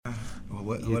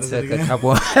What You is took it again? a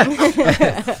couple.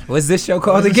 What's this show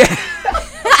called again?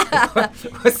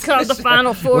 It's called the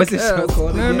Final Four. What's this show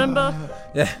called again? Remember?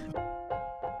 Yeah.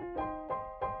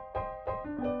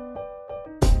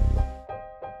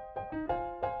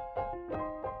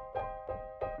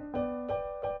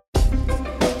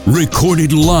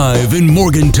 Recorded live in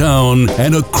Morgantown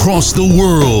and across the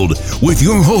world with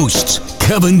your hosts,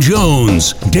 Kevin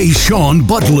Jones, Deshaun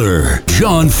Butler,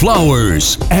 John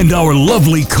Flowers, and our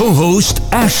lovely co-host,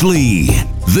 Ashley.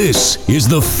 This is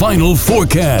the Final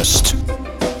Forecast.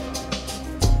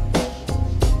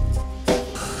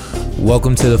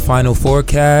 Welcome to the Final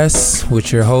Forecast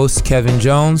with your host, Kevin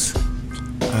Jones.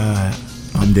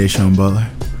 I'm Deshaun Butler.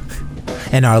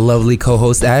 And our lovely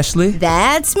co-host, Ashley.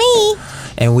 That's me.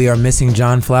 And we are missing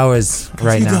John Flowers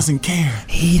right now. He doesn't care.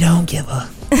 He don't give a.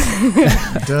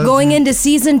 Going into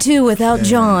season 2 without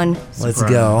John. Let's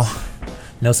go.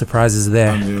 No surprises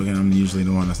there. I'm joking. I'm usually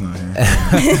the one that's not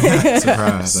here.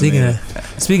 Surprise.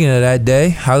 Speaking of that day,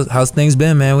 how's things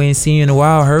been, man? We ain't seen you in a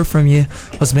while. Heard from you.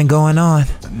 What's been going on?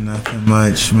 Nothing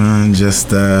much, man.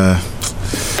 Just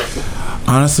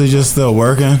honestly, just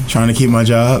working, trying to keep my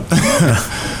job.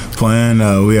 Playing.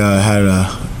 We had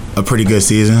a pretty good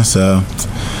season, so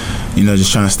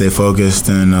just trying to stay focused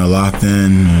and locked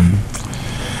in and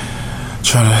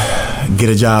try to get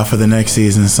a job for the next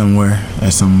season somewhere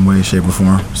in some way, shape, or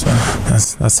form. So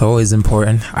that's always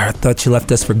important. I thought you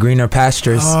left us for greener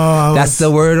pastures. That's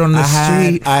the word on the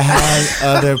street. I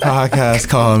had other podcasts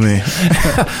calling me.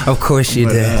 Of course you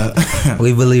did.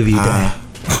 We believe you did.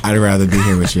 I'd rather be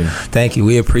here with you. Thank you.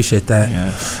 We appreciate that.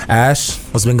 Yes. Ash,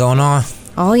 what's been going on?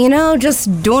 Oh,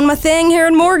 just doing my thing here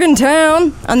in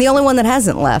Morgantown. I'm the only one that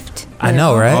hasn't left. I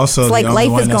know, right? Also, It's like the only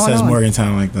life one is that going says on.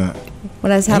 Morgantown like that.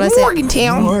 How'd I say?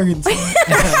 Morgantown. Morgantown.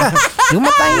 Do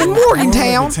my thing in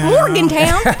Morgantown.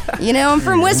 Morgantown. I'm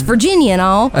from West Virginia and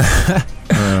all.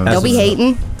 They'll be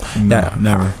hating. No,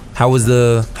 never. How was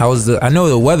the I know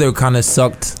the weather kind of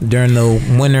sucked during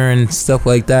the winter and stuff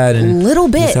like that. And Little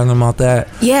you bit. talking about that.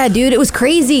 Yeah, dude, it was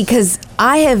crazy because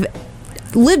I have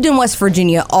lived in West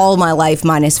Virginia all my life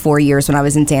minus 4 years when I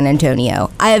was in San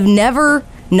Antonio. I have never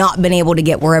not been able to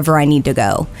get wherever I need to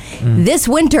go. This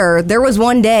winter, there was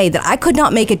one day that I could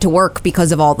not make it to work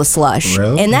because of all the slush.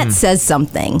 Really? And that says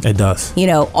something. It does.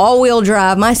 All-wheel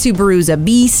drive. My Subaru's a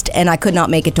beast, and I could not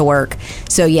make it to work.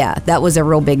 So, yeah, that was a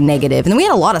real big negative. And then we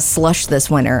had a lot of slush this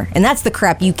winter, and that's the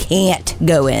crap you can't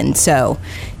go in. So,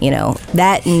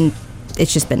 that and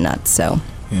it's just been nuts. So,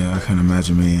 Yeah, I can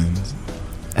imagine me in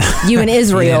you in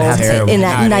Israel terrible. in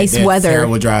that nice They're weather.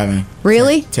 Terrible driving.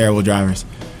 Really? Terrible drivers.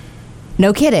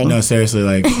 No kidding. No,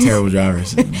 seriously, terrible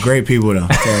drivers. Great people though.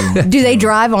 Terrible. Do they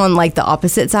drive on the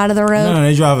opposite side of the road? No,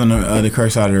 they drive on the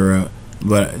correct side of the road.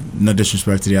 But no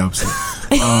disrespect to the opposite.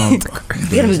 You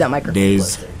gotta move that microphone.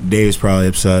 Dave's probably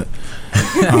upset.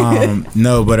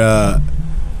 No, but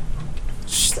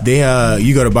they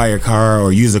you go to buy your car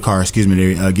or use a car. Excuse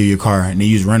me. They give you a car and they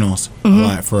use rentals a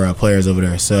lot for players over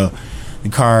there. So the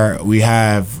car you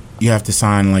have to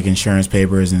sign insurance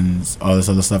papers and all this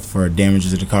other stuff for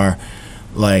damages to the car.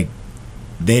 They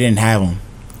didn't have them.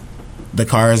 The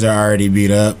cars are already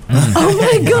beat up. Oh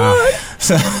my god!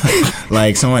 So,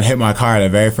 someone hit my car the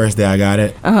very first day I got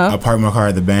it. I parked my car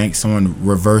at the bank. Someone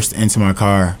reversed into my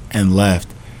car and left,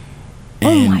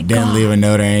 and didn't leave a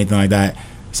note or anything like that.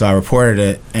 So I reported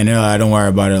it, and they're like, "Don't worry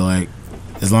about it.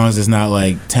 As long as it's not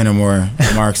 10 or more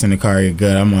marks in the car, you're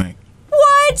good." I'm like,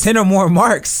 What? 10 or more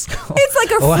marks. It's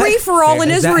like a free-for-all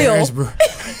in Israel.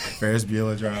 Ferris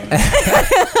Bueller driving.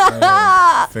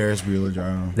 Ferris Bueller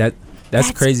driving. That's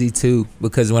crazy too,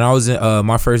 because when I was in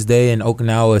my first day in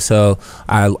Okinawa, so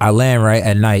I land right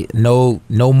at night. No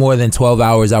more than 12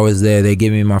 hours I was there. They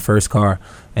give me my first car,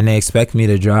 and they expect me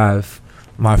to drive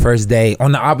my first day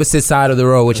on the opposite side of the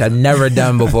road, which I'd never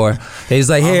done before. They was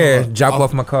like, here, drop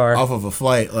off my car. Off of a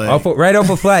flight. Right off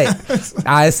a flight.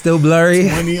 Eyes still blurry.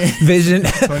 Vision.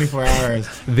 24 hours.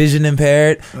 Vision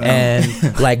impaired. And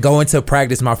going to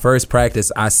practice, my first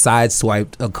practice, I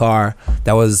sideswiped a car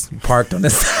that was parked on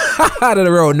the side of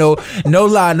the road. No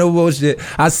lie, no bullshit.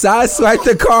 I sideswiped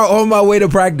the car on my way to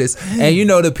practice. And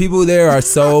the people there are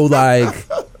so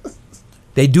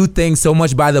they do things so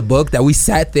much by the book that we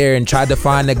sat there and tried to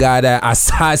find the guy that I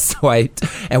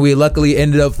sideswiped, and we luckily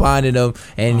ended up finding him,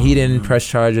 and he didn't press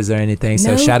charges or anything.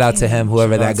 So shout out to him,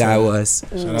 whoever that guy was.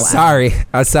 Sorry,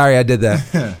 I'm sorry I did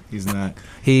that. He's not.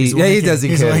 He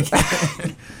doesn't care.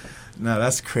 No,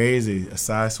 that's crazy. A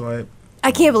side swipe.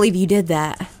 I can't believe you did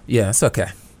that. Yeah, it's okay.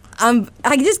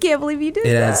 I just can't believe you did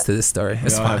It that. adds to the story.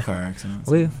 It's We all have fine. car accidents.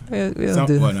 We do.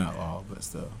 Well, not all, but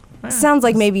still. Sounds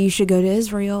like maybe you should go to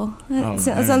Israel.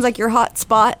 Sounds like your hot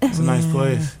spot. It's a nice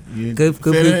place. Good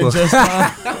people. Just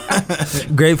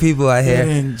fine. Great people out Fit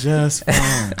here. in just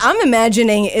fine. I'm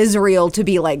imagining Israel to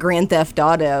be like Grand Theft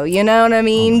Auto. You know what I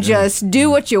mean? Just do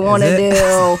what you want to do.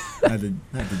 Not the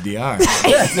DR.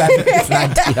 It's not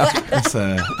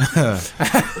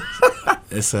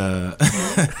It's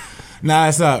nah,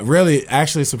 it's not really.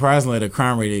 Actually, surprisingly, the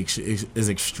crime rate is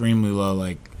extremely low.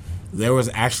 Like, there was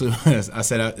actually, I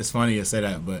said that, it's funny you say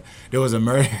that, but there was a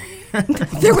murder.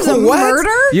 There was a murder?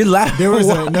 You laugh. There was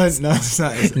a no, it's not.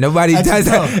 Nobody does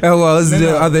that. Oh, well, it was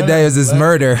the other day. It was this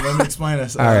murder. Let me explain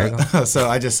this. All right. So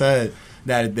I just said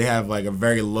that they have like a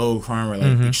very low crime rate,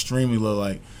 like extremely low.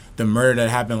 Like the murder that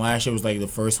happened last year was like the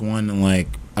first one in like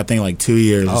I think like 2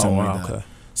 years or something like that.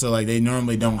 So like they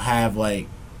normally don't have like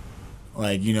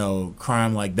you know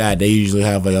crime like that. They usually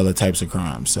have like other types of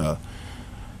crime. So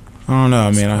I don't know.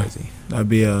 I mean, that'd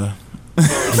be a.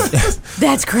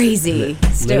 That's crazy.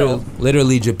 Still,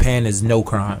 literally, Japan is no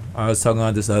crime. I was talking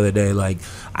about this the other day. Like,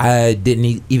 I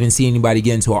didn't even see anybody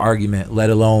get into an argument, let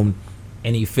alone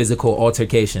any physical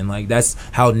altercation. Like, that's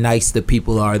how nice the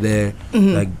people are there.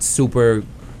 Like, super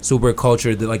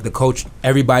cultured. Like, the coach,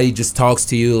 everybody just talks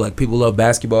to you. Like, people love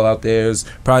basketball out there. It's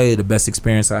probably the best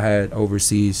experience I had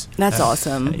overseas. That's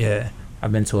awesome. Yeah.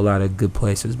 I've been to a lot of good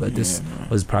places, but this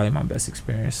was probably my best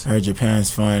experience. I heard Japan's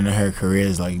fun, and I heard Korea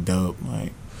is like dope.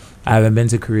 Like, I haven't been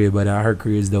to Korea, but I heard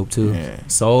Korea is dope too. Yeah.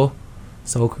 Seoul,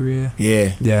 Korea.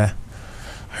 Yeah.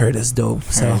 Heard it's dope.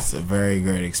 So it's a very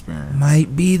great experience.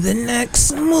 Might be the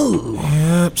next move.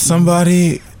 Yep.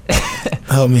 Somebody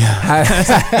help me out.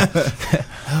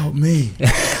 Help me.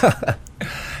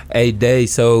 Hey, Day.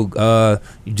 So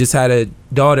you just had a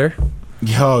daughter.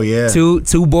 Oh yeah.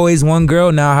 Two boys, one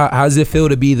girl. Now, how does it feel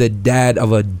to be the dad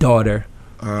of a daughter?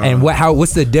 And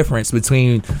what's the difference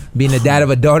between being the dad of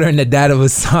a daughter and the dad of a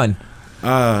son?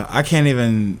 I can't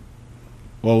even.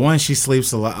 Well, one, she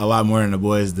sleeps a lot more than the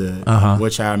boys did,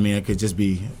 which I mean it could just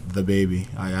be the baby.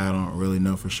 I don't really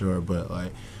know for sure, but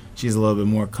like she's a little bit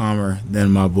more calmer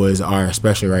than my boys are,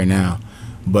 especially right now.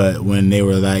 But when they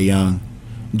were that young,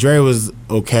 Dre was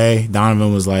okay.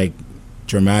 Donovan was like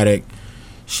dramatic.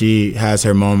 She has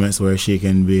her moments where she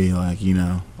can be like, you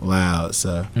know, loud.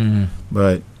 So,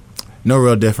 but no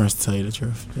real difference to tell you the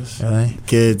truth. Just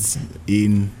kids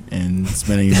eating and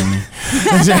spending your money.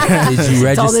 Did you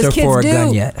register for a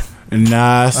gun yet?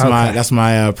 Nah, that's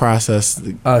my process.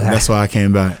 Okay. That's why I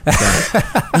came back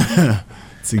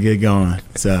to get going.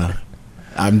 So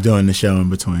I'm doing the show in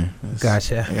between.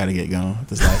 Gotcha. I got to get going with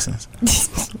this license.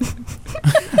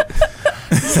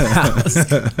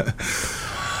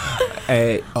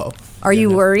 Hey, Are you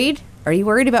worried? Are you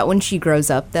worried about when she grows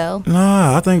up, though?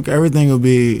 Nah, I think everything will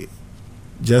be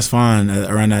just fine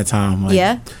around that time. Like,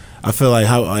 yeah. I feel like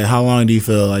how long do you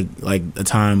feel like a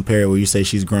time period where you say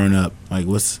she's grown up? Like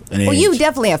what's an age? Well, you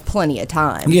definitely have plenty of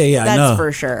time. Yeah, that's I know.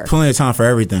 for sure. Plenty of time for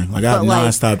everything. Like I have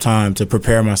nonstop time to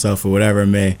prepare myself for whatever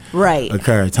may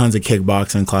occur. Tons of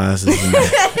kickboxing classes.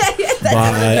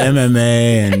 And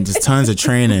MMA and just tons of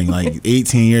training, like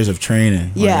 18 years of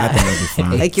training. Like, I think that'll be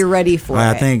fine. Like you're ready for it.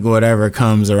 I think whatever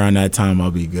comes around that time,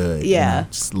 I'll be good. Yeah. You know,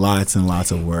 just lots and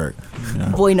lots of work. You know?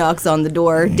 Boy knocks on the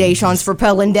door. Deshaun's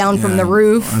propelling down from the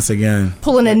roof. Once again.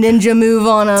 Pulling a ninja move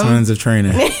on him. Tons of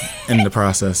training in the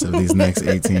process of these next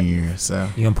 18 years. So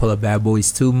you gonna pull a Bad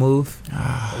Boys 2 move?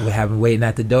 We have him waiting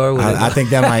at the door. I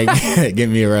think that might get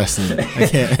me arrested.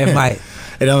 It might.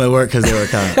 It only worked because they were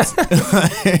cops.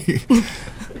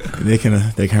 They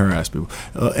can harass people.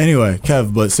 Anyway,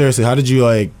 Kev, but seriously, how did you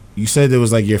like? You said it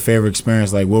was like your favorite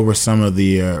experience. Like, what were some of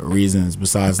the reasons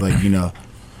besides like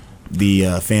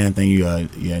the fan thing you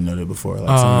had noted before?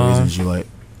 Like some of the reasons you like.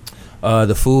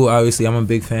 The food, obviously, I'm a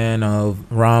big fan of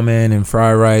ramen and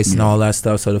fried rice and all that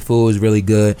stuff. So the food was really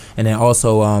good. And then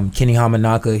also Kenny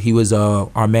Hamanaka, he was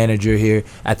our manager here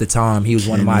at the time. He was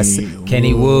one of my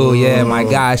Kenny Wu, yeah, my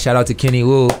guy. Shout out to Kenny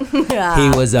Wu. He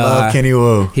was love Kenny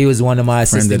Wu. He was one of my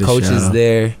assistant coaches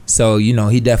there. So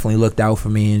he definitely looked out for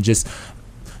me and just.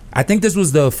 I think this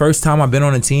was the first time I've been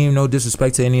on a team, no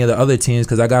disrespect to any of the other teams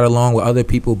because I got along with other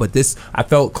people, but I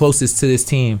felt closest to this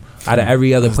team out of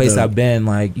every other place I've been.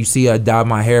 Like, you see I dyed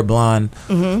my hair blonde.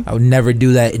 I would never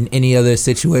do that in any other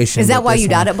situation. Is that why you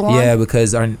dyed it blonde? Yeah,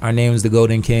 because our name is the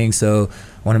Golden King, so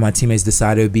one of my teammates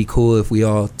decided it would be cool if we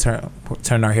all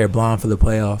turned our hair blonde for the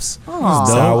playoffs. Aww.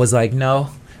 So I was like, no.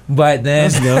 But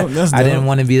then I didn't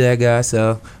want to be that guy,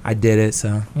 so I did it.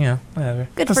 So whatever.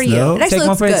 Good for you. It take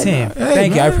one for the team. Hey,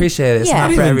 Thank you. I appreciate it. It's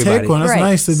not for everybody. Take one. That's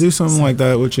nice to do something like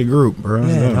that with your group, bro.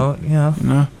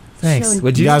 Yeah, Thanks.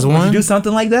 Would you guys would want? you do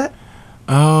something like that?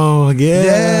 Oh, yeah.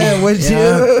 Yeah, what you?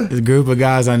 There's a group of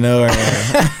guys I know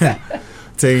are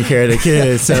taking care of the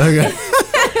kids. So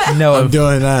No, I'm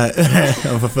doing that.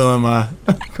 I'm fulfilling my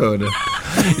quota.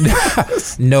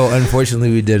 No,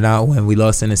 unfortunately, we did not win. We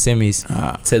lost in the semis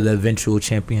to the eventual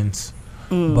champions.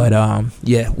 But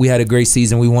yeah, we had a great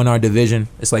season. We won our division.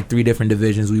 It's like 3 different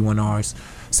divisions. We won ours.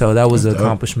 So that was an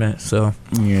accomplishment. So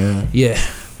yeah.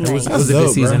 It was a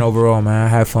good season overall, man. I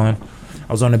had fun.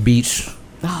 I was on the beach.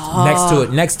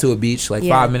 Next to a beach, like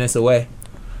 5 minutes away.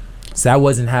 So that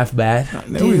wasn't half bad.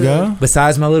 There we go.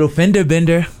 Besides my little fender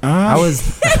bender, I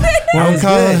was wouldn't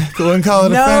call it a fender it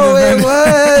bender.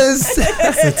 was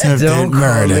Attempted don't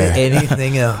murder. call it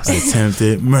anything else.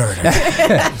 Attempted murder.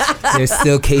 There's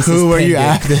still cases. Who were pending. you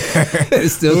after?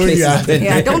 There's still Who were you cases after? pending.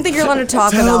 Yeah, I don't think you're allowed to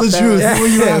talk Tell about the those. truth. Who were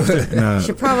you after? Nah, You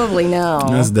should probably know.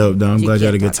 that's dope, though. I'm You glad you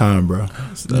had a can't good time, bro.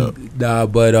 That's dope. Nah,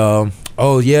 but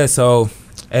so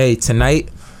hey, tonight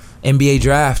NBA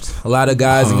draft. A lot of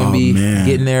guys are gonna be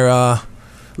getting their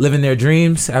living their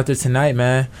dreams after tonight,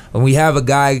 man. And we have a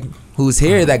guy who's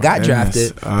here that got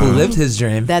drafted, who lived his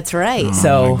dream. That's right.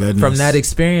 So from that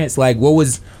experience, like, what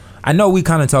was? I know we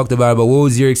kind of talked about it, but what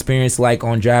was your experience like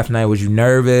on draft night? Was you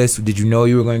nervous? Did you know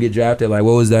you were going to get drafted? Like,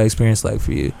 what was that experience like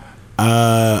for you?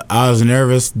 I was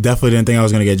nervous. Definitely didn't think I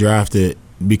was going to get drafted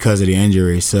because of the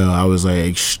injury. So I was like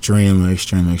extremely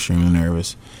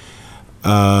nervous.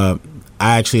 I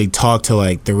actually talked to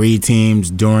like 3 teams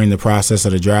during the process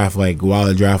of the draft, like while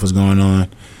the draft was going on.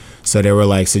 So there were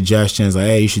like suggestions like,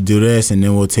 hey, you should do this and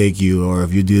then we'll take you. Or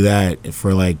if you do that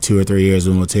for like 2 or 3 years,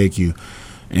 then we'll take you.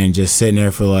 And just sitting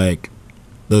there for like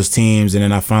those teams. And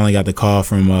then I finally got the call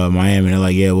from Miami. And they're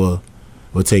like, yeah, we'll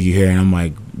take you here. And I'm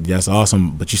like, that's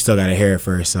awesome. But you still got to hear it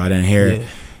first. So I didn't hear it.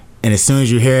 And as soon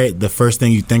as you hear it, the first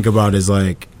thing you think about is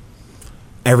like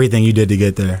everything you did to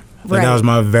get there. Like that was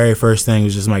my very first thing. It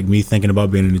was just like me thinking about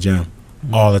being in the gym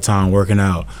all the time, working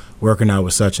out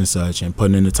with such and such and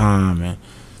putting in the time and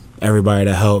everybody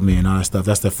that helped me and all that stuff.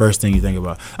 That's the first thing you think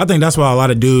about. I think that's why a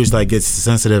lot of dudes like get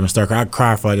sensitive and start crying. I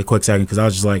cried for like a quick second because I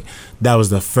was just like, that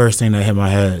was the first thing that hit my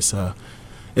head. So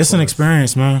it's an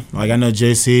experience, man. Like I know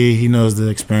JC, he knows the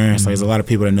experience. Like there's a lot of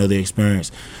people that know the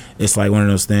experience. It's like one of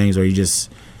those things where you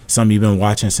just, something you've been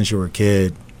watching since you were a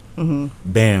kid.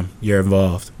 Bam, you're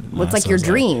involved. What's like your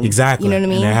dream? Exactly. You know what I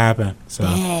mean? And it happened. So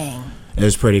Dang. it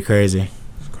was pretty crazy.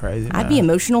 Crazy. I'd be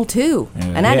emotional too,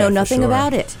 and I know nothing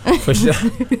about it. For sure.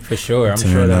 I'm sure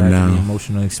Tearing that up had to now. be an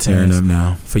emotional experience. Tearing up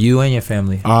now. For you and your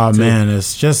family. Oh too. man,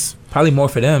 it's just Probably more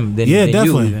for them than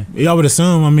definitely. you. Even. I would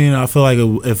assume. I mean, I feel like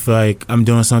if like I'm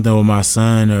doing something with my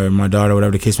son or my daughter,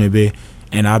 whatever the case may be,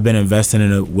 and I've been investing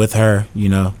in it with her, you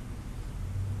know,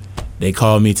 they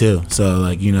call me too. So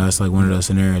like, you know, it's like one of those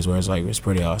scenarios where it's like it's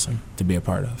pretty awesome to be a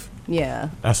part of. Yeah.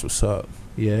 That's what's up.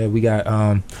 Yeah, we got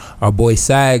our boy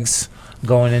Sags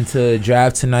going into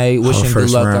draft tonight. Wishing good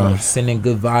luck, sending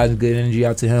good vibes, good energy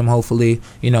out to him. Hopefully,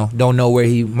 you know, don't know where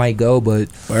he might go,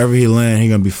 but wherever he land, he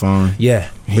gonna be fine. Yeah,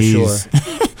 for sure.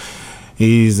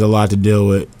 He's a lot to deal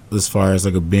with as far as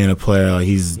like being a player. Like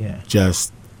he's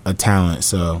just a talent.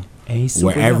 So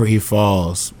wherever he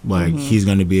falls, like he's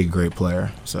gonna be a great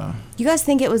player. So you guys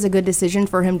think it was a good decision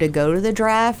for him to go to the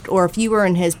draft, or if you were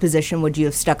in his position, would you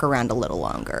have stuck around a little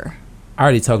longer? I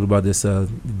already talked about this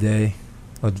today.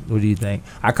 What do you think?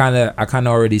 I kind of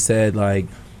already said, like,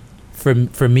 for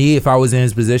me, if I was in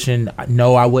his position,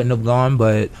 no, I wouldn't have gone.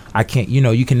 But I can't. You know,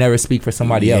 you can never speak for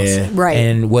somebody else, right?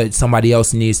 And what somebody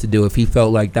else needs to do. If he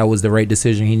felt like that was the right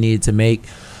decision he needed to make,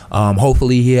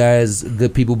 hopefully he has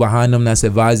good people behind him that's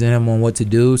advising him on what to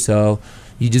do. So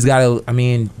you just gotta. I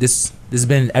mean, this has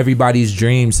been everybody's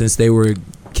dream since they were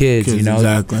kids, you know.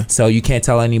 Exactly. So you can't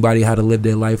tell anybody how to live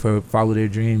their life or follow their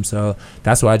dreams. So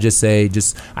that's why I just say,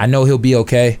 I know he'll be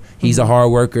okay. He's a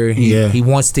hard worker. He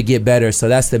wants to get better. So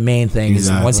that's the main thing.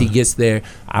 Exactly. Is once he gets there,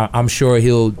 I'm sure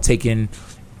he'll take in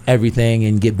everything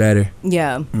and get better.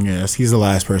 Yeah. Yes, he's the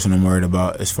last person I'm worried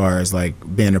about as far as like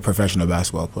being a professional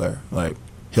basketball player. Like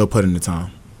he'll put in the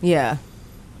time. Yeah.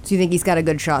 So you think he's got a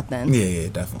good shot then? Yeah,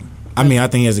 definitely. I mean, I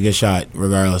think he has a good shot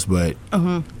regardless, but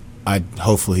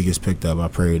hopefully he gets picked up. I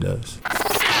pray he does.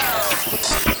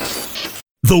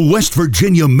 The West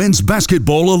Virginia Men's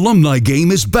Basketball Alumni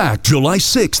Game is back July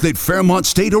 6th at Fairmont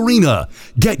State Arena.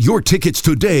 Get your tickets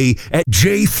today at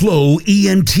jflowent.com.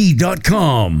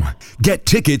 Get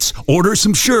tickets, order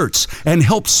some shirts, and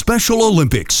help Special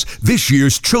Olympics, this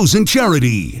year's chosen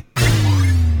charity.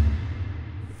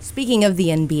 Speaking of the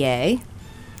NBA,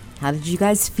 how did you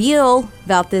guys feel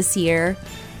about this year?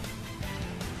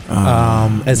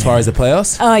 As far as the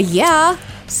playoffs? Yeah.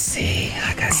 See,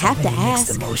 I got have to mixed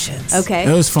ask. emotions. Okay.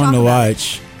 It was fun to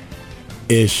watch,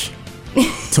 ish,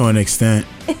 to an extent.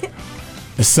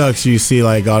 It sucks. You see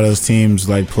like all those teams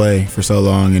like play for so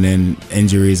long, and then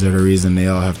injuries are the reason they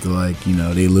all have to like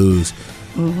they lose.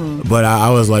 Mm-hmm. But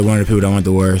I was like one of the people that want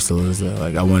the Warriors to lose.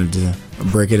 Like I wanted to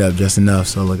break it up just enough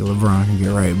so like LeBron can get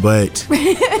right. But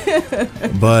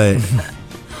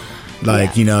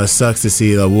like it sucks to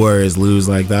see the Warriors lose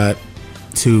like that.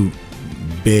 2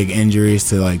 big injuries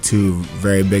to like 2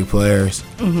 very big players.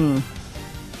 Mm-hmm.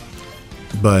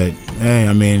 But hey,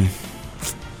 I mean,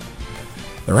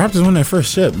 the Raptors won their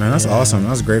first ship, man. That's awesome.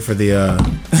 That was great for the.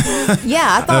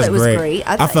 Yeah, I thought it was great.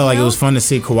 I felt like it was fun to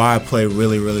see Kawhi play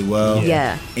really, really well.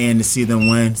 Yeah. And to see them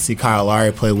win, see Kyle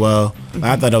Lowry play well. Mm-hmm.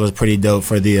 I thought that was pretty dope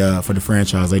for the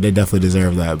franchise. Like they definitely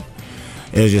deserve that.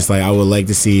 It was just like I would like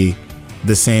to see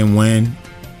the same win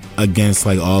against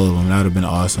like all of them. That would have been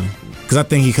awesome. Because I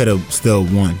think he could have still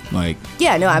won. Like.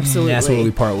 Yeah. No. Absolutely. That's where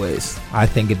we part ways. I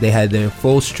think if they had their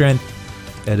full strength,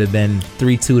 it'd have been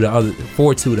 3-2 the other,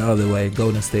 4-2 the other way.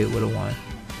 Golden State would have won.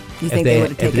 You think they would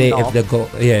have taken it all?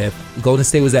 If Golden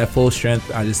State was at full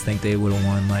strength, I just think they would have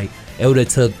won. Like it would have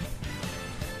took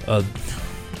I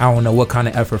don't know what kind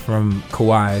of effort from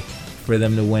Kawhi for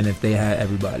them to win if they had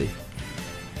everybody.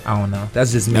 I don't know.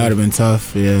 That's just me. That would have been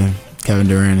tough. Yeah, Kevin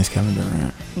Durant is Kevin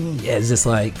Durant. Yeah, it's just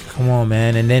like, come on,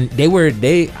 man. And then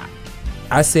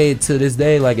I say to this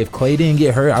day, like if Klay didn't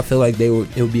get hurt, I feel like it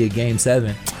would be a game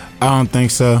 7. I don't think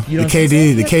so. The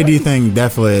KD thing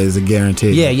definitely is a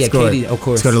guarantee. Yeah, KD, of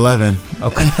course. Scored 11.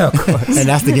 Okay, of course. And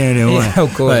that's the guarantee one. Yeah,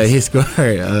 of course. But he scored.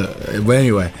 But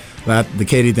anyway, the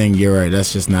KD thing, you're right.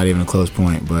 That's just not even a close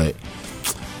point. But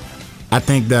I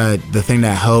think that the thing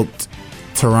that helped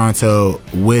Toronto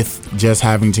with just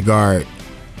having to guard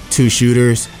 2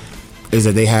 shooters is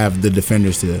that they have the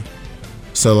defenders to.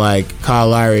 So like Kyle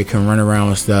Lowry can run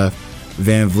around with stuff.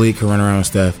 Van Vliet can run around with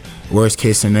stuff. Worst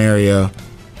case scenario,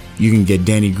 you can get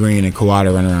Danny Green and Kawhi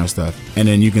to run around stuff. And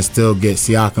then you can still get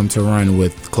Siakam to run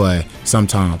with Klay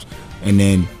sometimes. And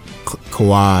then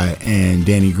Kawhi and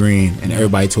Danny Green and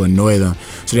everybody to annoy them.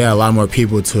 So they have a lot more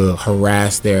people to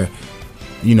harass their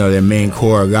main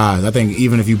core guys. I think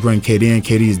even if you bring KD in,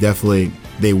 KD is definitely,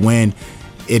 they win.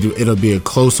 It'll be a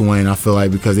close win, I feel like,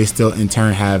 because they still in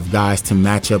turn have guys to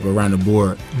match up around the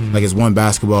board. Like it's one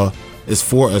basketball. It's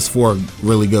four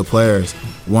really good players.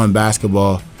 One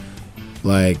basketball.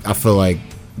 Like, I feel like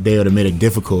they would have made it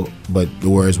difficult, but the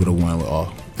Warriors would have won with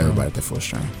everybody at their full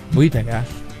strength. What do you think, Ash?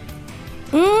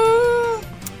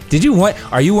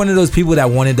 Are you one of those people that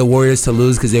wanted the Warriors to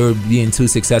lose because they were being too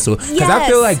successful? Because I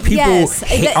feel like people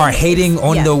are hating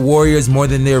on the Warriors more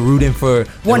than they're rooting for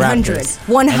the 100. Raptors.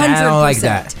 100%. And I don't like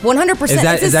that.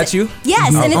 100%. Is that you?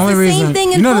 Yes, and it's the same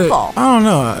thing in football. I don't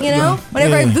know.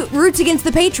 Whenever I roots against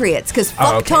the Patriots, because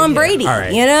fuck Tom Brady, All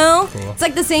right. Cool. It's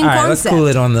like the same concept. Let's cool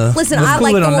it on the. Listen, I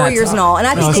like the Warriors and all, and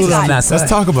I think they got. Let's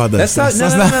talk about this. No.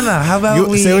 How about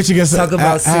we say what you guys talk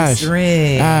about 6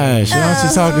 rings? Ash, why don't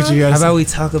you talk what you guys? How about we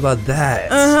talk about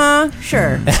that?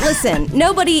 Sure. Listen,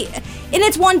 nobody, and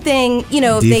it's one thing,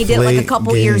 if they did like a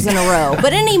couple years in a row,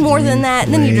 but any more than that,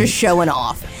 then you're just showing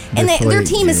off. And their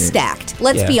team is stacked.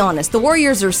 Let's be honest. The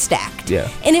Warriors are stacked. Yeah.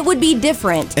 And it would be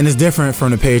different. And it's different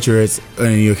from the Patriots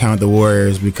when you count the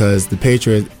Warriors, because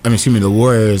the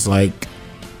Warriors, like,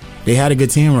 they had a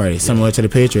good team already, similar to the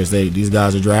Patriots. These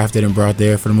guys are drafted and brought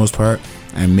there for the most part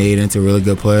and made into really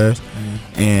good players.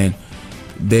 And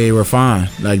they were fine.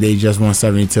 Like, they just won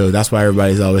 72. That's why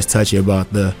everybody's always touchy about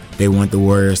they want the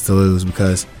Warriors to lose,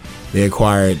 because they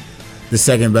acquired the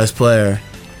second best player.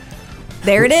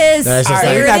 There it is.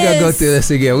 We're not gonna go through this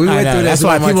again. We went through this. That's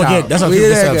why people get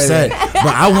so upset.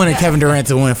 But I wanted Kevin Durant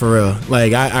to win for real.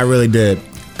 Like I really did,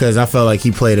 because I felt like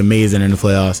he played amazing in the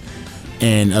playoffs,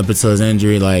 and up until his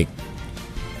injury, like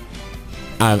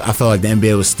I felt like the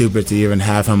NBA was stupid to even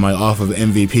have him like off of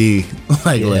MVP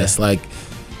list. Like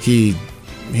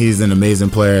he's an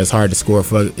amazing player. It's hard to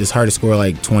score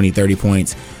like 20, 30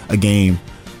 points a game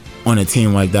on a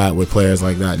team like that with players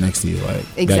like that next to you.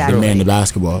 Like that demand the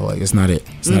basketball. Like it's not an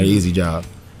easy job.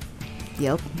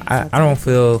 Yep. I don't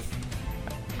feel.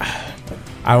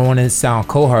 I don't want to sound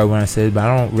cold-hearted when I say it, but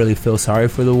I don't really feel sorry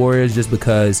for the Warriors, just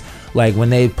because like when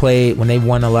they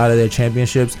won a lot of their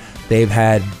championships, they've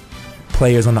had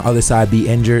players on the other side be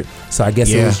injured, so I guess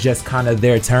it was just kind of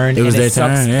their turn. It was their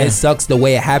turn. Yeah. It sucks the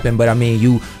way it happened, but I mean,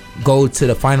 you go to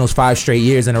the finals 5 straight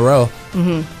years in a row.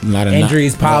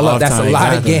 Injuries pile up. That's a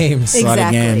lot of games. Exactly. A lot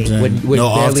of games with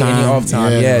no barely any off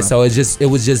time. Yeah. So it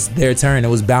was just their turn. It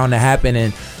was bound to happen,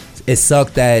 and it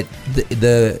sucked that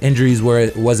the injuries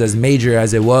was as major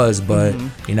as it was, but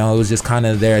it was just kind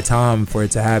of their time for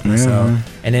it to happen. So,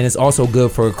 and then it's also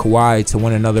good for Kawhi to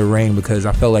win another ring, because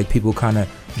I felt like people kind of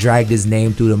dragged his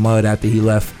name through the mud after he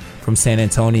left from San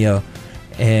Antonio,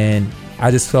 and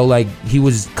I just felt like he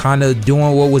was kind of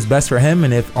doing what was best for him.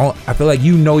 And I feel like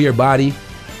you know your body,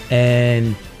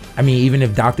 and I mean, even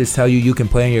if doctors tell you can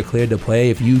play and you're cleared to play,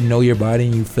 if you know your body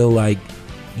and you feel like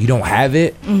you don't have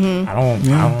it, I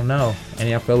don't know.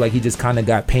 And I feel like he just kind of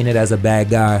got painted as a bad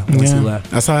guy once he left.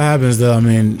 That's how it happens, though. I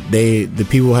mean, the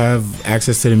people have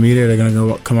access to the media. They're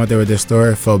gonna come out there with their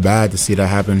story. I felt bad to see that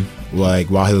happen, like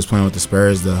while he was playing with the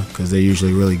Spurs, though, because they're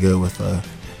usually really good with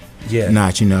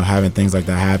not having things like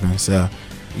that happen. So.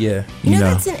 Yeah. You know,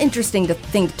 that's an interesting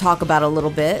thing to talk about a little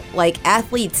bit. Like,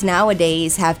 athletes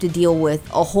nowadays have to deal with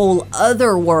a whole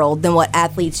other world than what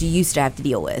athletes used to have to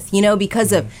deal with, you know,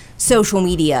 because of social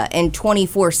media and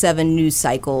 24/7 news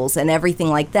cycles and everything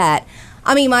like that.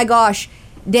 I mean, my gosh,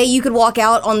 you could walk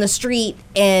out on the street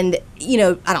and, you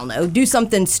know, I don't know, do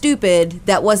something stupid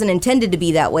that wasn't intended to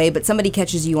be that way, but somebody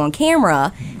catches you on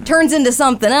camera, turns into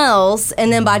something else,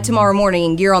 and then by tomorrow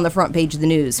morning, you're on the front page of the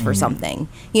news for something,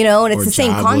 you know, and it's the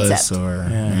same concept.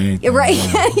 Right?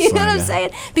 You know what I'm saying?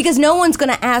 Because no one's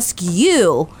going to ask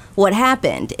you what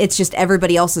happened. It's just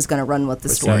everybody else is going to run with the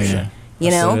story. You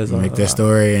know? Make their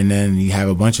story, and then you have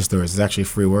a bunch of stories. It's actually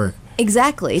free work.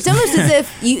 Exactly. It's almost as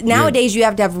if nowadays you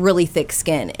have to have really thick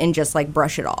skin and just like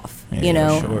brush it off, you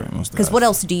know? Because what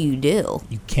else do? You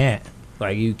can't.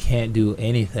 Like, you can't do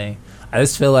anything. I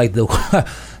just feel like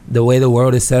the way the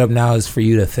world is set up now is for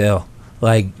you to fail.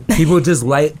 Like, people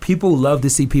love to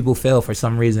see people fail for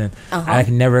some reason. I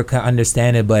can never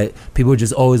understand it, but people are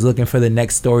just always looking for the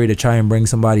next story to try and bring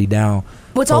somebody down.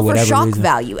 Well, it's all for shock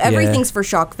value. Everything's for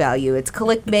shock value. It's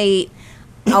clickbait.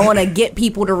 I want to get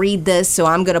people to read this, so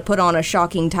I'm going to put on a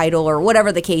shocking title or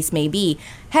whatever the case may be.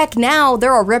 Heck, now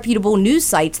there are reputable news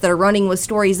sites that are running with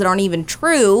stories that aren't even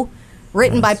true,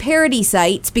 written by parody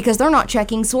sites, because they're not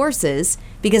checking sources,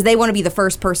 because they want to be the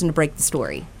first person to break the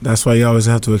story. That's why you always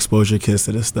have to expose your kids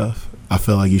to this stuff. I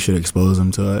feel like you should expose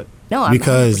them to it. No, I'm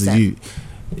because 100%.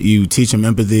 you teach them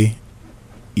empathy.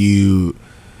 You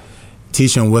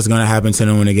teach them what's going to happen to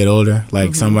them when they get older.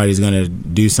 Like, somebody's going to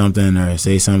do something or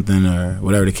say something or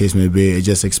whatever the case may be. It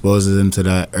just exposes them to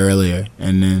that earlier.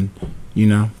 And then,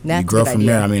 you grow from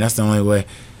there. I mean, that's the only way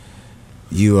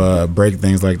you break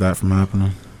things like that from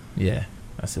happening. Yeah,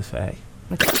 that's a fact.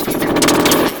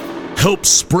 Help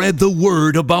spread the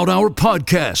word about our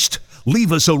podcast.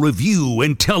 Leave us a review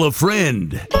and tell a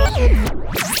friend.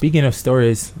 Speaking of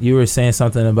stories, you were saying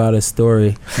something about a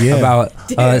story about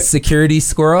a security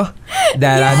squirrel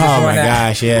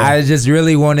that I just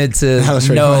really wanted to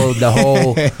know the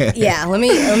whole let me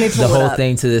pull the whole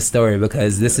thing to this story,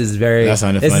 because this is this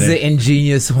funny. is an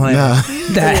ingenious one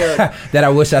that I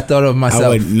wish I thought of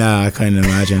myself. I couldn't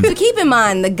imagine. So keep in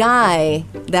mind, the guy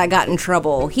that got in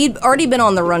trouble, he'd already been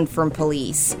on the run from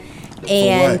police,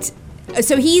 and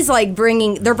so he's like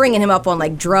they're bringing him up on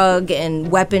like drug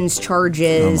and weapons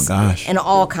charges and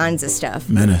all kinds of stuff.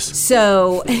 Menace.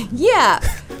 So,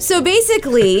 So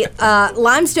basically,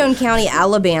 Limestone County,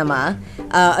 Alabama,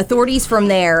 authorities from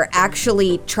there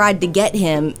actually tried to get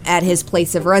him at his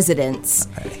place of residence.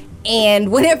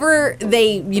 And whenever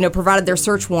they, provided their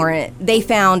search warrant, they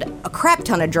found a crap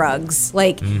ton of drugs,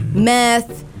 like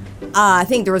meth. I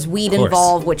think there was weed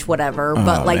involved, which whatever,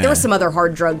 but there was some other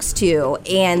hard drugs too.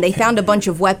 And they found a bunch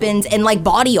of weapons and like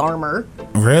body armor.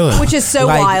 Really? Which is so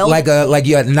wild. Like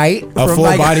you at night? A full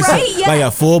body suit? Like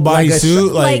a full body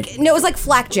suit? No, it was like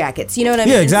flak jackets, you know what I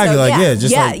mean? Yeah, exactly. So,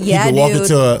 you could walk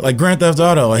into like Grand Theft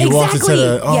Auto. Like he walked into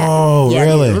the,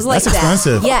 really? It was like That's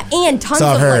expensive. Yeah, and tons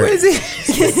of crazy.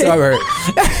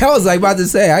 I was like about to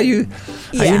say, how you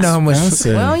know how much?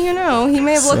 Well, he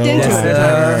may have looked into it a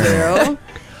time or two.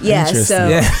 Yeah,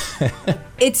 so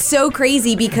it's so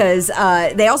crazy because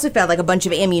they also found like a bunch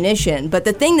of ammunition. But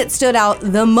the thing that stood out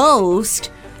the most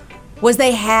was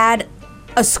they had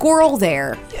a squirrel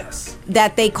there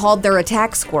that they called their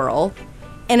attack squirrel.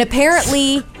 And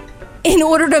apparently, in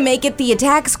order to make it the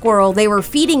attack squirrel, they were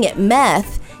feeding it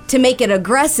meth to make it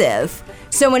aggressive.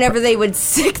 So whenever they would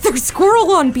sick their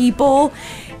squirrel on people,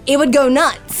 it would go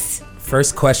nuts.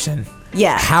 First question.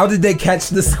 Yeah. How did they catch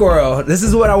the squirrel? This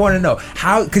is what I want to know.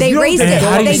 How? Because they raised it.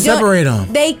 How do you separate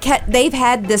them? They've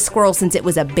had this squirrel since it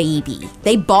was a baby.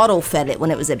 They bottle fed it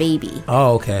when it was a baby.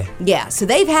 Oh, okay. Yeah, so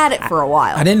they've had it for a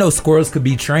while. I didn't know squirrels could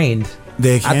be trained.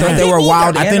 They can. I thought they were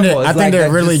wild animals. I think they're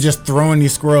really just throwing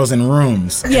these squirrels in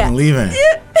rooms and leaving.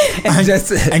 and just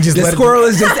the squirrel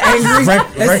is just angry.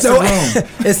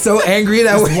 It's so angry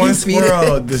that when one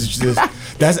squirrel.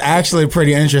 That's actually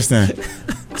pretty interesting.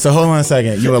 So hold on a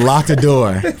second. You would lock the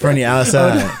door from the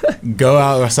outside, go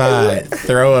outside,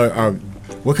 throw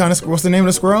What kind of? What's the name of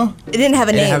the squirrel? It didn't have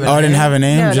a name. Oh, it didn't have a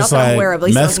name. No, just not that I'm like aware of, at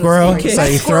least meth I was squirrel. gonna say. So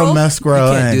you Meth throw squirrel? meth squirrel.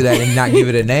 You can't in. do that and not give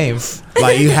it a name.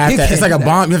 Like you have to. It's like a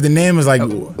bomb. You have to name is like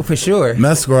For sure.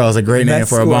 meth squirrel is a great name Meth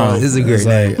for a Squirrel bomb. is a great It's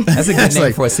name. like- That's a good it's name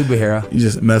like- for a superhero. You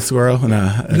just meth squirrel?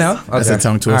 No. No? That's a Okay.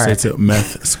 tongue twister All right. too.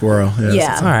 Meth squirrel.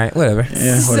 Yeah. All right, whatever.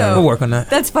 Yeah, So- whatever. We'll work on that.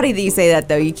 That's funny that you say that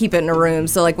though. You keep it in a room,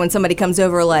 so like when somebody comes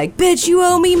over, like, "Bitch, you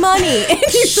owe me money," and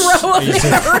you throw them in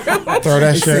a room. Throw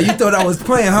that So shit. you thought I was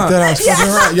playing, huh? That I was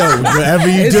fucking right. Yo, whatever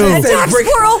you It's do, just Jack break-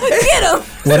 Squirrel, get him.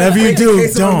 whatever you In do,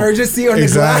 case of don't. emergency on the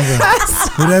Exactly. glass.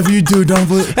 Whatever you do, don't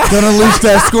unleash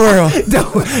that squirrel.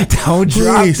 Don't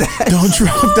drop Please, that. don't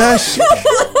drop that shit.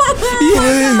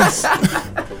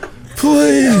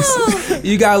 Please.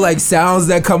 You got like sounds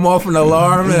that come off an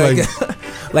alarm,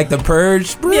 like the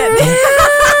purge.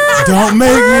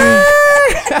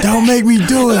 Don't make me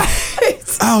do it.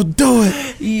 I'll do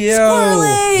it. Yo,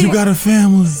 Squirrely. You got a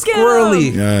family.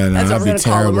 Squirrely. Yeah, no, That's what that'd we're be gonna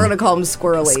call him. terrible. We're gonna call him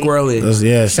Squirrely. Squirrely.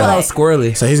 Yeah, Shout out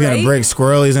Squirrely. So he's gonna Right? break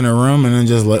squirrelies in a room and then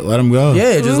just let him go.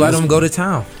 Yeah, just let them go to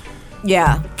town.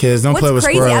 Yeah. Kids, don't What's play with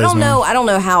crazy? squirrelies. I don't man. know. I don't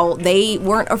know how they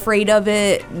weren't afraid of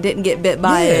it. Didn't get bit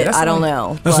by Yeah, it. that's I don't what-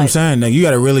 know. That's what I'm but- saying. Like, you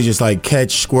gotta really just like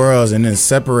catch squirrels and then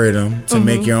separate them to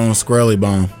make your own squirrely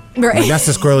bomb. Right. Like, that's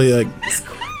the squirrely like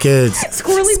kids.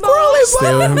 Squirrely bomb.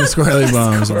 Stay away from the squirrely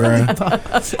bombs,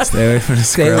 bro. Stay away from the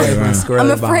Stay away squirrely from the bombs. squirrely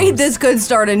I'm afraid bombs. this could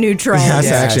start a new trend. That's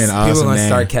actually an People awesome gonna name.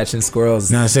 start catching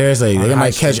squirrels. No, seriously, they're gonna high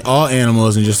like catch street. all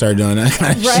animals and just start doing that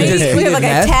kind of Right? shit. We have like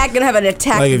Meth? a attack, gonna have an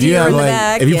attack Like if you deer have in the like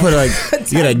back. if you yeah. put like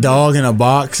you get a dog in a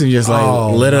box and just like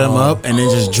Oh, lit them no. up and then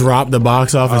just drop the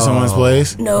box off in someone's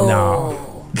place. no.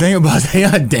 Think about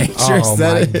that, how dangerous Oh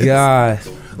that my is. god!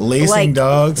 Lacing Like-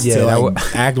 dogs Yeah, to that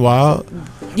like act wild.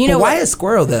 You know But why what? a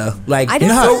squirrel though? Like I it's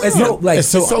don't so, know. it's so like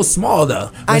It's it's so- so small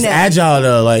though. I It's know. agile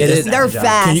though. Like It it's- is They're agile.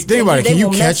 fast. Can you think about it? They Can you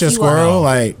will catch mess a you squirrel? up.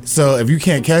 Like, so if you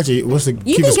can't catch it, what's the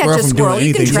You keep a can squirrel catch a from doing squirrel. You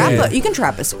anything? can trap to a. it? You can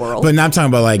trap a squirrel. But now I'm talking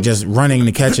about like just running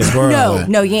to catch a squirrel. no, like,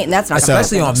 no, you ain't. That's not so, gonna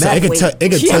Especially happen. on so meth. it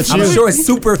could Yeah, touch I'm you. sure it's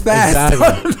super fast.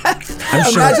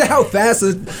 I'm sure. Imagine how fast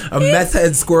a meth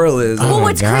head squirrel is. Oh Well, my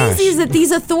what's gosh. crazy is that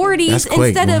these authorities, That's quick,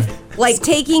 instead boy. of like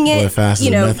taking Boy, it, fast you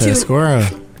as a know, meth head squirrel.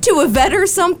 to a vet or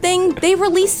something, they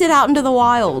released it out into the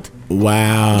wild.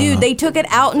 Wow. Dude, they took it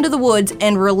out into the woods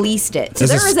and released it. So Is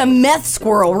there this- is a meth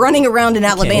squirrel running around in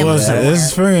Alabama. Well,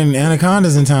 there's freaking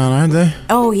anacondas in town, aren't they?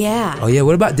 Oh yeah. Oh yeah,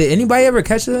 what about? Did anybody ever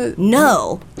catch that?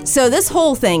 No. So this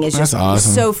whole thing is That's just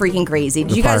awesome. so freaking crazy.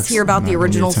 Did The you guys parks hear about not the gonna be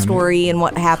original attended. story and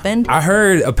what happened? I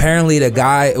heard apparently the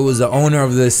guy, it was the owner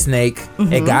of the snake.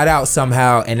 Mm-hmm. It got out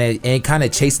somehow, and it kind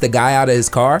of chased the guy out of his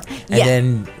car, and Yeah.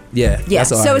 then Yeah,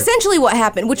 that's all I so heard. essentially what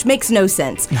happened, which makes no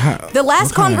sense. The last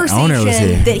what kind of owner was he?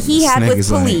 conversation that he had Snake with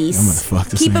is like, I'm gonna police, fuck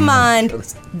this keep in thing up.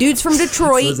 mind, dude's from as soon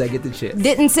Detroit, as I get the chip.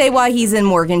 didn't say why he's in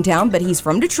Morgantown, but he's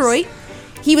from Detroit.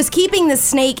 He was keeping the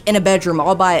snake in a bedroom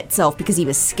all by itself because he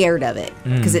was scared of it,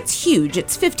 because it's huge,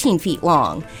 it's 15 feet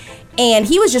long. And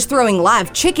he was just throwing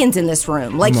live chickens in this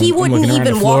room. Like, he I'm wouldn't looking around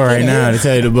even the floor walk right in now it. to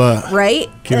tell you the buck. Right?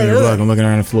 Give me the buck. I'm looking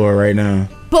around the floor right now.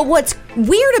 But what's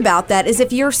weird about that is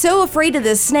if you're so afraid of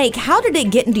this snake, how did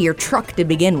it get into your truck to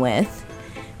begin with?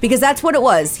 Because that's what it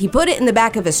was. He put it in the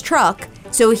back of his truck,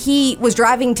 so he was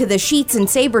driving to the Sheetz in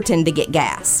Saberton to get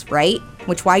gas, right?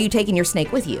 Which, why are you taking your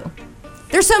snake with you?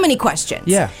 There's so many questions.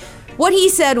 Yeah. What he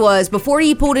said was before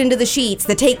he pulled into the Sheetz,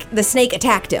 the snake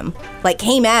attacked him, like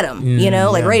came at him,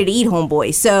 like ready to eat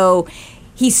homeboy. So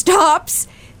he stops.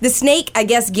 The snake, I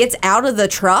guess, gets out of the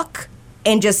truck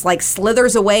and just like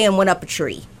slithers away and went up a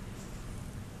tree.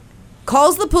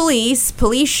 Calls the police.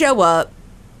 Police show up.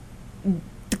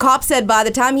 The cop said by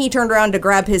the time he turned around to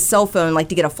grab his cell phone, like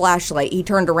to get a flashlight, he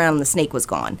turned around and the snake was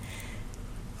gone.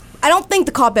 I don't think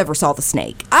the cop ever saw the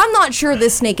snake. I'm not sure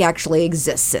this snake actually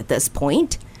exists at this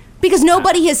point because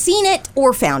nobody has seen it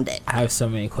or found it. I have so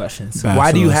many questions. Basilisk.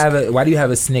 Why do you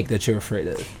have a snake that you're afraid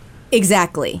of?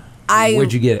 Exactly.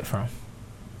 Where'd you get it from?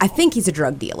 I think he's a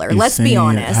drug dealer. You've Let's be seen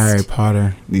honest. Harry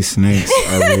Potter. These snakes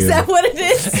are real. Is that what it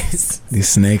is? These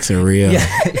snakes are real.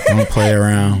 Don't play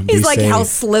around. He's Be like safe.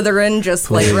 House Slytherin, just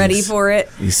like Please. ready for it.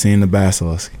 You seen the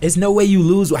basilisk? There's no way you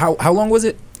lose. How long was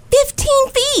it? 15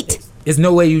 feet. There's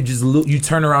no way you just you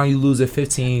turn around, you lose a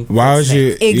 15. Why would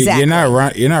you? Exactly.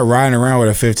 You're not riding around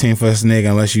with a 15-foot snake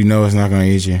unless you know it's not going to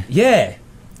eat you. Yeah.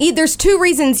 There's two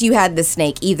reasons you had the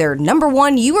snake. Either number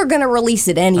one, you were going to release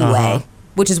it anyway,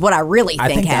 which is what I really think, I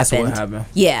think that's happened. what happened.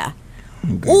 Yeah.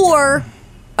 Or,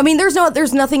 I mean,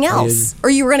 there's nothing else. Or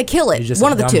you were going to kill You're it. just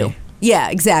One a of the dummy. two. Yeah,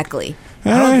 exactly.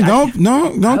 Hey, don't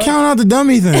count out the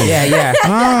dummy thing. Yeah.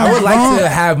 I would like to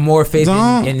have more faith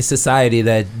in society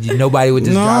that nobody would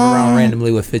just drive around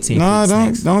randomly with 15 No, feet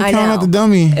snakes. don't I count know. out the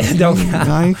dummy. Don't count.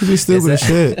 No, you could be stupid as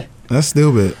shit. That's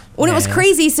stupid. When it was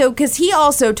crazy, because he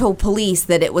also told police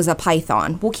that it was a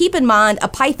python. Well, keep in mind, a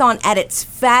python at its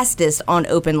fastest on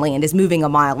open land is moving a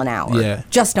mile an hour. Yeah.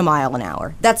 Just a mile an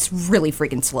hour. That's really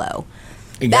freaking slow.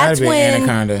 It gotta be an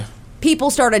anaconda.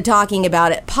 People started talking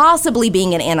about it possibly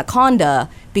being an anaconda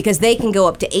because they can go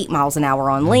up to 8 miles an hour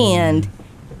on land,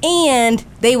 and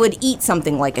they would eat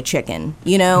something like a chicken,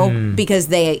 because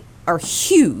they are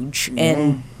huge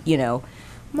and,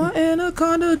 My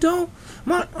anaconda don't.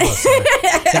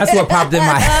 That's what popped in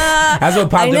my. That's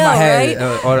what popped in my head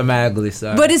automatically.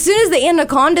 Sorry. But as soon as the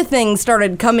anaconda thing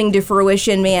started coming to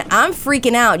fruition, man, I'm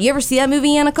freaking out. You ever see that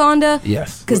movie Anaconda?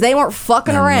 Yes. Because they weren't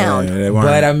fucking around. Yeah, they weren't.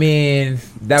 But I mean,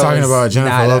 that talking was about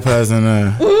Jennifer Lopez and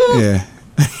yeah.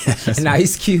 and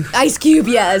Ice Cube. Ice Cube,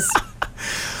 yes.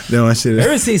 Doing shit.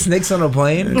 Ever see snakes on a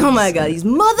plane? Oh my god, these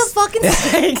motherfucking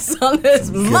snakes on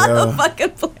this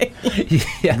motherfucking plane.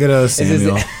 Yeah. Good old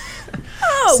Samuel.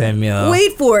 Oh, Samuel.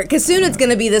 wait for it, because soon it's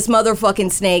going to be this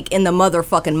motherfucking snake in the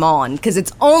motherfucking lawn, because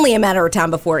it's only a matter of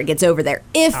time before it gets over there,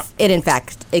 if it in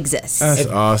fact exists. That's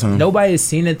awesome. Nobody has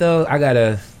seen it though.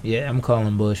 I'm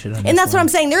calling bullshit on And that's what I'm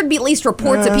saying. There'd be at least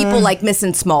reports of people like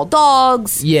missing small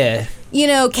dogs. Yeah.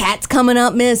 Cats coming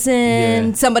up missing.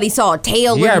 Yeah. Somebody saw a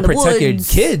tail in the woods. You gotta protect your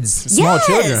kids, small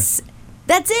children.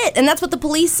 That's it. And that's what the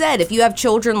police said. If you have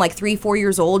children like 3-4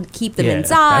 years old, keep them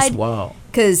inside. That's wild.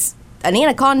 Because an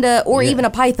anaconda or even a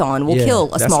python will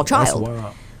kill a small child. That's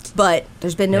wild. But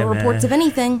there's been no reports of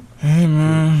anything. Hey,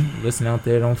 man. Listen out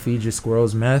there, don't feed your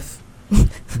squirrels meth.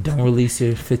 Don't release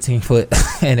your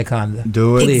 15-foot anaconda.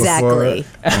 Do it. Exactly.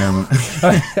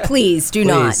 Please do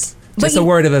not. Just a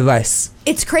word of advice.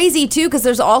 It's crazy, too, because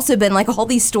there's also been like all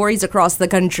these stories across the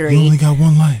country. You only got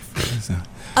one life.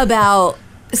 About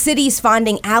cities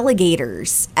finding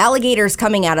alligators. Alligators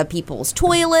coming out of people's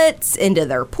toilets, into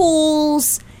their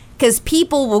pools. Because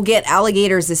people will get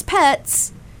alligators as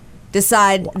pets,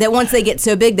 decide that once they get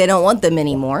so big, they don't want them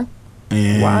anymore.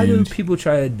 And why do people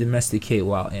try to domesticate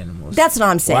wild animals? That's what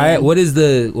I'm saying. What is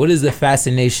the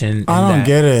fascination? I don't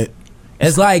get it.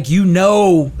 It's like,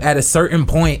 at a certain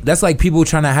point, that's like people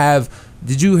trying to have.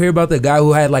 Did you hear about the guy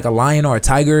who had like a lion or a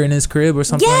tiger in his crib or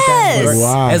something like that? Yes.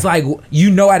 Wow. It's like,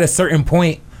 at a certain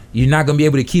point, you're not going to be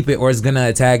able to keep it or it's going to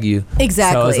attack you.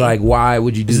 Exactly. So it's like, why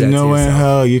would you do that There's to no way in yourself?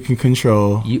 hell you can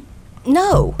control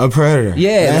No. a predator.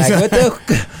 Yeah, like what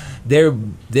the...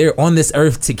 They're on this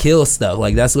earth to kill stuff.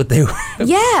 Like that's what they were.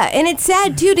 Yeah, and it's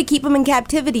sad too to keep them in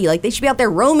captivity. Like they should be out there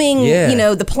roaming,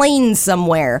 the plains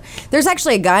somewhere. There's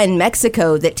actually a guy in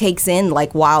Mexico that takes in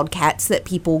like wild cats that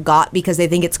people got because they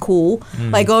think it's cool.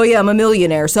 Like, oh yeah, I'm a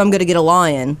millionaire, so I'm gonna get a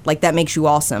lion. Like that makes you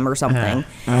awesome or something.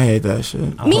 I hate that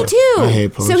shit. Me too. I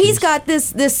hate poachers. So he's got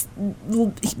this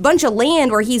bunch of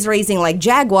land where he's raising like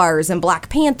jaguars and black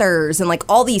panthers and like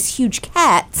all these huge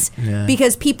cats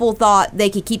because people thought they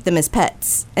could keep them as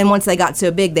pets. And once they got so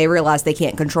big, they realized they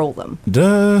can't control them.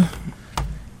 Duh.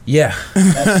 Yeah.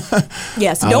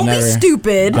 Yes. Don't be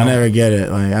stupid. I never get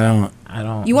it. Like I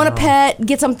don't. You want a pet?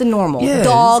 Get something normal. Yeah,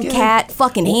 dog, cat,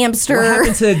 fucking hamster. What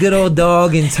happened to a good old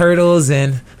dog and turtles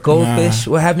and goldfish?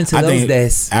 What happened to those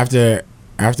days? After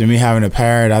me having a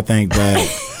parrot, I think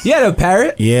that. You had a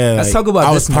parrot? Yeah. Let's talk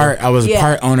about this. I was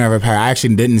part owner of a parrot. I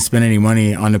actually didn't spend any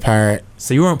money on the parrot.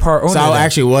 So you weren't part owner? So I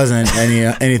actually wasn't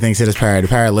anything to this parrot. The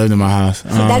parrot lived in my house.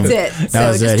 That's it. That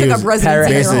was just it. took up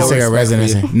residency. Basically took up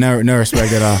residency. No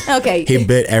respect at all. Okay. He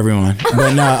bit everyone.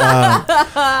 But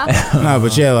no,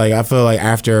 but yeah, like I feel like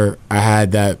after I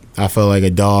had that, I feel like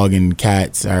a dog and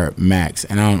cats are max.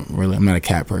 And I'm not a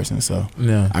cat person, so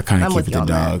I kind of keep it to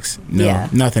dogs. No,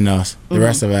 nothing else. The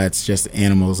rest of that's just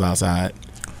animals outside.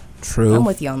 True. I'm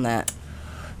with you on that.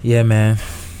 Yeah, man.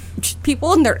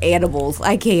 People and their animals.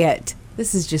 I can't.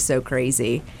 This is just so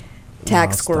crazy.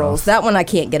 Tax squirrels. That one I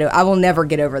can't get over. I will never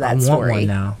get over that story. I want one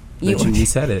now. You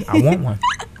said it. I want one.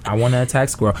 I want to attack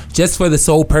squirrel just for the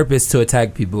sole purpose to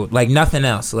attack people, like nothing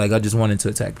else. Like I just wanted to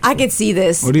attack people. I could see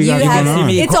this. What do you got going on?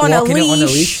 It's on a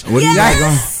leash. What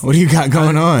do you got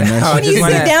going on? When you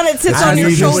sit down, it sits on your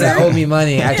shoulder. That owe me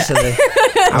money, actually.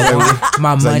 I want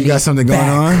my money. You got something going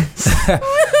on?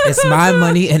 It's my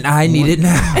money and I need it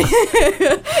now.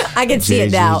 I can see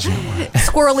it now.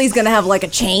 Squirrely's gonna have like a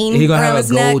chain. He's gonna around have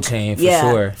his a gold neck. chain for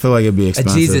sure. I feel like it'd be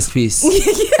expensive. A Jesus piece.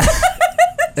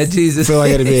 A Jesus. I feel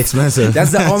like it'd be expensive.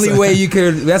 That's the only way you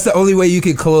could. That's the only way you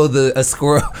could clothe a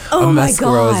squirrel. Oh Meth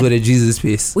Squirrel is with a Jesus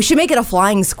piece. We should make it a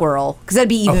flying squirrel because that'd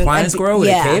be even a flying squirrel with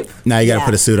a cape. Now you gotta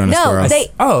put a suit on a squirrel.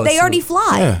 They already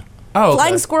fly. Yeah. Oh,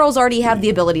 flying squirrels already have the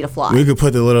ability to fly. We could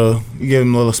put you give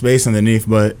them a little space underneath,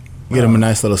 but get them a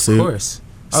nice little suit. Of course.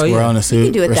 Squirrel in a suit. You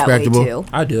can do it respectable. that way too.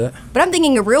 I'll do it. But I'm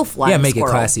thinking a real flying make squirrel.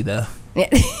 it classy though.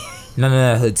 None of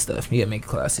that hood stuff. You gotta make it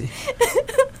classy.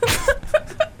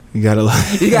 You gotta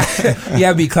You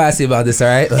gotta be classy about this, all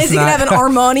right? Is he gonna have an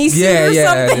Armani suit or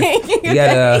something? You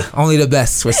gotta only the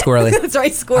best for Squirrely. That's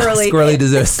right, Squirrely. Squirrely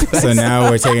deserves the best. So now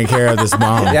we're taking care of this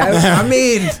bomb. Yeah, I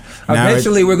mean,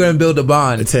 eventually we're gonna build a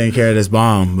bond. We're taking care of this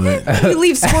bomb, but You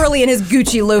leave Squirrely and his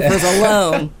Gucci loafers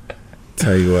alone.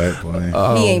 tell you what,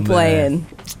 boy. He ain't playing.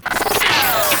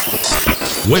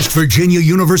 West Virginia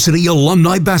University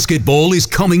Alumni Basketball is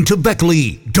coming to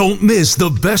Beckley. Don't miss the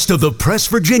best of the Press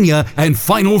Virginia and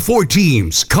Final Four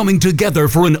teams coming together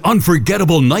for an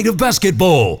unforgettable night of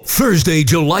basketball. Thursday,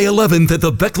 July 11th at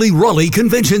the Beckley Raleigh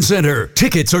Convention Center.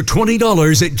 Tickets are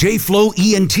 $20 at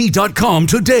jflowent.com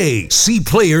today. See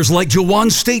players like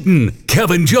Jawan Staten,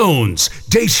 Kevin Jones,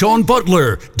 Deshaun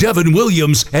Butler, Devin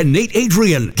Williams, and Nate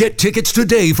Adrian. Get tickets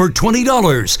today for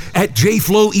 $20 at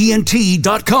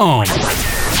jflowent.com.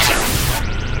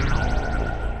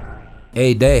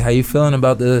 Hey, Day, how you feeling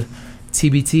about the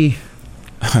TBT?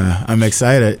 I'm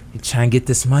excited. You trying to get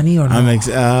this money or no?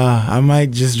 I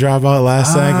might just drop out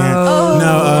last second.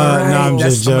 No, I'm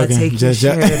just joking. Just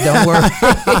joking. Don't worry.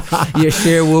 Your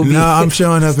share will be. No, I'm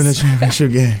showing up in the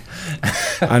championship game.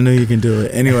 I knew you can do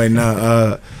it. Anyway,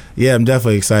 yeah, I'm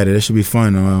definitely excited. It should be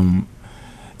fun.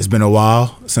 It's been a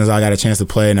while since I got a chance to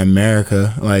play in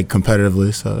America, like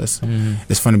competitively. So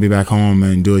it's fun to be back home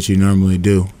and do what you normally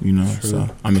do, you know. True. So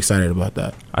I'm excited about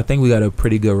that. I think we got a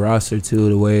pretty good roster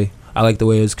too. I like the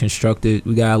way it's constructed.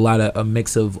 We got a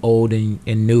mix of old and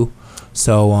new.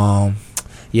 So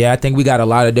yeah, I think we got a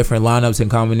lot of different lineups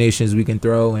and combinations we can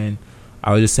throw. And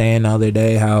I was just saying the other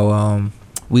day how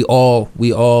we all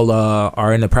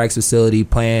are in the practice facility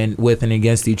playing with and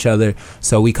against each other,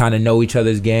 so we kind of know each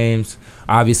other's games.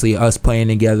 Obviously, us playing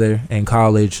together in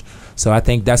college, so I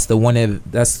think that's one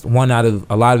out of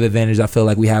a lot of advantage I feel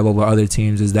like we have over other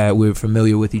teams is that we're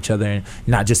familiar with each other and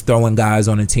not just throwing guys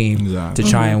on a team to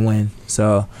try and win.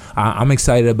 So I'm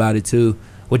excited about it too.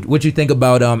 What you think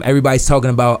about everybody's talking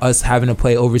about us having to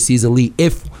play overseas elite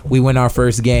if we win our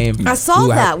first game? I saw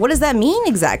that. What does that mean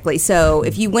exactly? So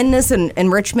if you win this in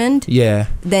Richmond,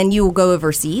 then you will go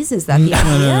overseas? Is that the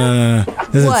idea? No.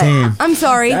 There's a team. I'm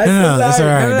sorry. No, that's all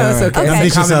right. No, it's okay. Don't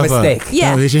beat yourself up. Yeah.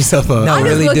 Don't beat yourself up. No, I'm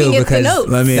really just do looking at the because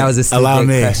notes. that was a stupid Allow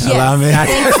me. question. Yes. Allow me.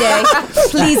 Thanks, Jay.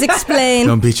 Please explain.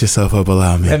 Don't beat yourself up.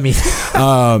 Allow me. Let me.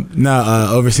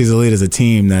 Overseas Elite is a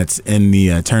team that's in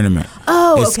the tournament.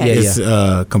 Oh, okay. It's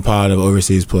compiled of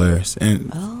overseas players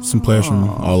and some players from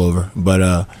all over.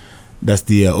 But that's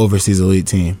the overseas elite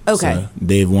team. Okay. So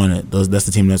they've won it. That's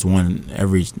the team that's won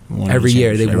every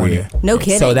year. They've won it. No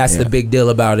kidding. So that's the big deal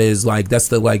about it is that's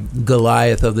the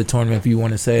Goliath of the tournament, if you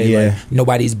want to say. Yeah.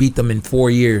 Nobody's beat them in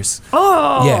 4 years.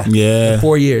 Oh. Yeah. In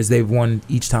 4 years they've won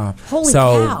each time. Holy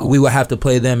so cow. we would have to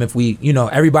play them if we,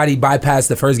 everybody bypassed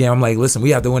the first game. I'm like, listen,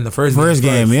 we have to win the first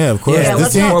game. Yeah, of course. Yeah, This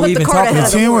let's team, not put we the even cart talking ahead the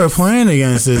of the team we're horse. playing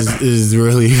against is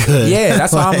really good. Yeah,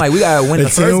 that's why I'm like, we gotta win the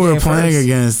first game. The team we're playing first.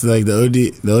 against, like the Old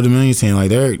Dominion team, like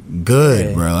they're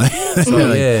good, bro. Like,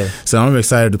 so I'm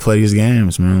excited to play these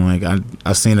games, man. Like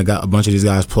I've seen a bunch of these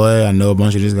guys play. I know a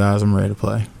bunch of these guys. I'm ready to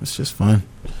play. It's just fun.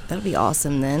 That'll be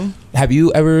awesome then. Have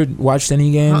you ever watched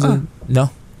any games?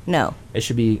 No. It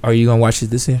should be. Are you gonna watch it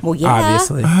this year? Well, yeah.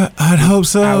 Obviously. I'd hope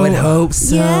so. I would hope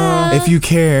so. Yeah. If you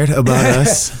cared about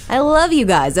us. I love you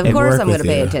guys. Of And course work I'm going to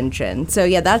with pay you. attention. So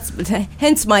yeah, that's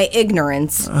hence my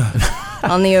ignorance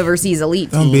on the overseas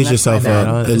elite team. Don't beat That's yourself my bad.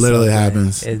 up. It It's literally okay.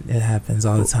 happens. It happens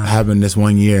all the time. Happened this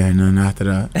 1 year, and then after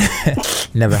that,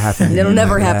 Never happened. It'll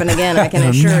never happen again, I can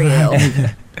assure you.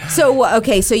 So,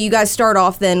 okay, so you guys start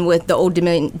off then with the Old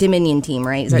Dominion team,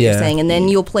 right? Is that what you're Yeah. saying? And then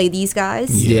you'll play these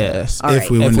guys? Yes. All right. if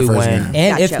we win the first game.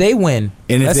 And if Gotcha. they win,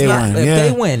 And if they win, if yeah.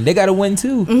 they win, they got to win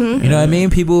too. You know what I mean?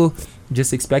 People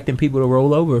expecting people to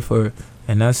roll over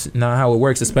and that's not how it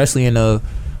works, especially in a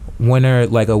winner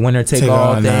take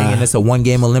all thing, and it's a 1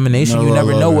 game elimination. No you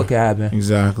never know rollover. what could happen.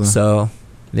 Exactly. So,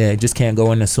 yeah, just can't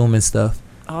go in assuming stuff.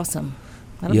 Awesome.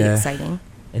 That'll be exciting.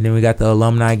 And then we got the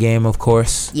alumni game, of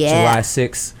course. Yeah. July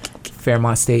 6th,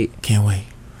 Fairmont State. Can't wait.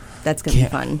 That's going to be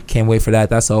fun. Can't wait for that.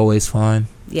 That's always fun.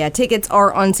 Yeah, tickets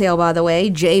are on sale, by the way.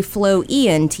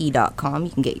 jflowent.com.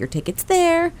 You can get your tickets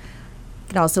there. You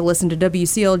can also listen to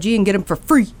WCLG and get them for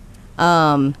free.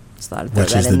 Just thought I'd throw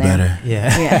Which that is in the there. better?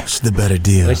 Yeah. Which is the better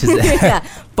deal? Which is Yeah,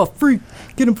 for free.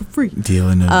 Get them for free. Deal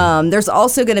in the There's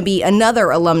also going to be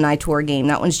another alumni tour game.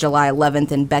 That one's July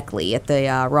 11th in Beckley at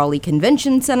the Raleigh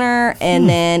Convention Center. And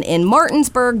then in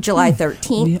Martinsburg, July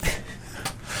 13th.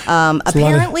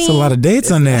 Apparently, it's a lot of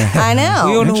dates on there. I know.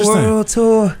 We on the Interesting. world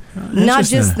tour. Not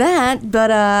just that,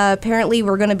 but apparently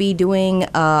we're going to be doing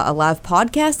a live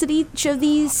podcast at each of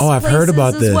these. Oh, I've heard places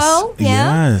about as this. Well.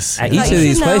 Yeah. Yes. At You each of should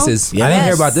these know. places. I didn't Yes.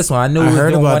 hear about this one. I knew I we were heard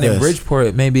doing about one in this.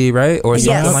 Bridgeport, maybe, right? Or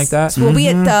something Yes. like that. So we'll be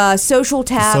at Social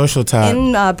Tap, Social Tap.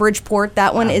 in Bridgeport.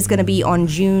 That one is going to be on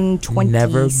June 27th.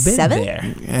 Never been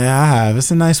there. Yeah, I have.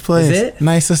 It's a nice place. Is it?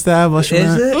 Nice establishment.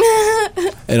 Is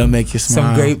it? It'll make you smile.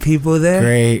 Some great people there.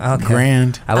 Great. Okay.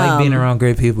 Grand. I like being around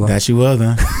great people. That you will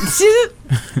then.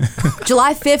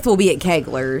 July 5th, we'll be at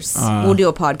Kegler's. We'll do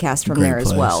a podcast from great there as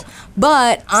place. well.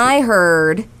 But I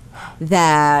heard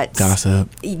that Gossip.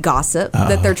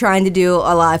 that they're trying to do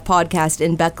a live podcast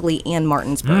in Beckley and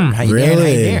Martinsburg. How you Really?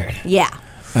 doing? How you doing? Yeah.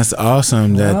 That's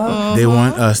awesome that they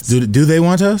want us. Do they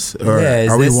want us? Or Yeah, is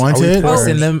are we this- wanted? Are we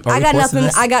posting Or- them? Are I we got posting nothing.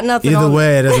 this? I got nothing. Either on,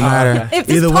 way, it doesn't matter. if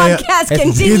this Either way, podcast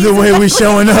continues, either way, we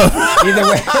showing up. Either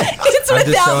way, it's I'm just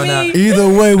without showing up. me. Either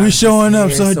way, we showing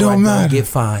up, so Here it don't matter. Get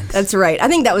fined. That's right. I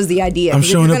think that was the idea. I'm 'cause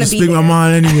if showing you're up to gonna be speak my there-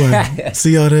 mind anyway.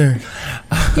 See y'all there.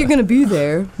 If you're gonna be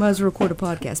there, might as well record a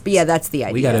podcast. But yeah, that's the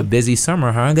idea. We got a busy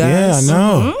summer, huh, Yeah, I guys?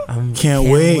 know. Can't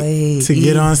wait to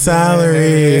get on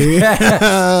salary.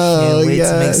 Can't wait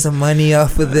to make yes. some money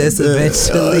off of this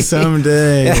eventually.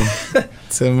 Someday.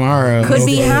 Tomorrow. Could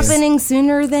be Hopefully. happening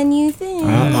sooner than you think.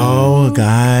 Uh-oh,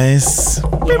 guys.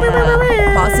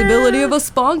 Yeah. Possibility of a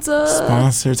sponsor.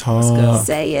 Sponsor talk. go.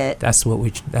 Say it. That's what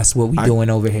we doing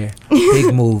over here.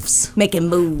 Big moves, Making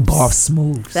moves. boss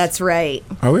moves. That's right.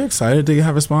 Are we excited to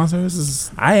have a sponsor? This is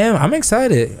I am. I'm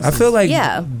excited. I feel like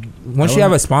Yeah. once you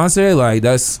have a sponsor, like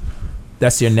that's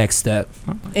your next step.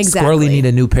 Exactly. Squirrely need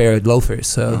a new pair of loafers.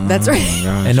 So That's right.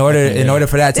 gosh. in order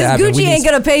for that to This happen, Gucci we need ain't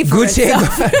gonna pay for Gucci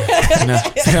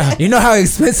it. ain't you know how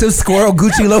expensive Squirrel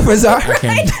Gucci loafers are?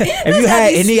 If you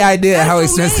had any idea how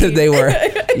expensive they were,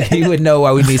 you would know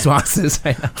why we need sponsors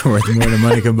right now. worth more than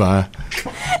money can buy.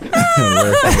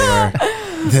 Worth more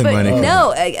than But money can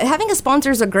no, having a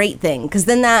sponsor is a great thing because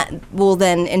then that will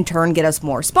then in turn get us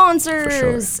more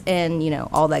sponsors and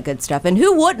all that good stuff. And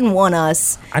who wouldn't want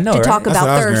us I know, to right? talk That's what about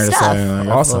I was their going to stuff? say. Like,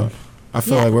 Awesome. I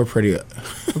feel Yeah. like we're pretty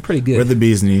We're we're the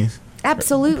bee's knees.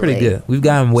 Absolutely. pretty good. We've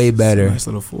gotten way better Nice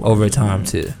little fool. over time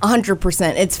too.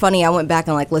 100%. It's funny. I went back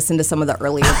and listened to some of the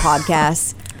earlier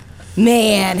podcasts.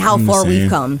 Man, how I'm the far we've same.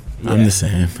 come. I'm the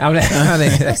same.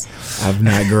 I've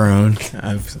not grown.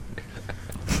 I've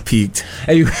peaked.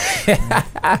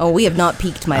 Oh, we have not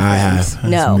peaked, my I friends. have.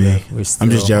 That's No. me. We're I'm still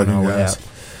just joking, on our way guys. up.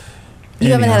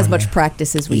 You haven't had as Anyhow, much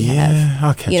practice as we Yeah, have.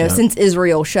 I'll catch up. Since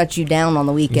Israel shut you down on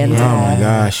the weekend. Oh my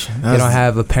gosh. They don't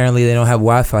have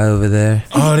Wi-Fi over there.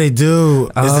 Oh, they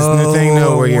do. It's this new thing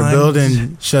though where your one-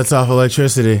 building shuts off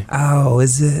electricity. Oh,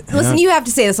 is it? Listen, you have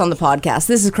to say this on the podcast.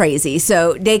 This is crazy.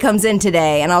 So Day comes in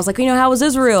today, and I was like, how was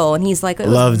Israel? And he's like,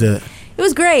 Loved it. It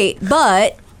was great,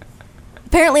 but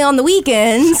apparently on the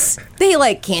weekends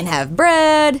they can't have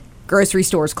bread. Grocery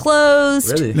stores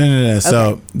closed. Really? No.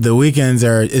 So the weekends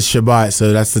it's Shabbat,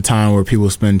 so that's the time where people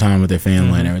spend time with their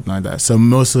family and everything like that. So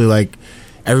mostly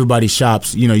everybody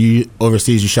shops. You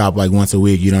overseas, you shop once a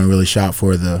week. You don't really shop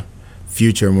for the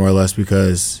future, more or less,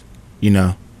 because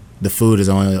the food is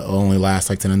only lasts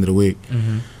to the end of the week.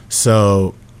 Mm-hmm.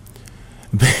 So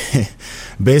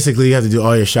basically, you have to do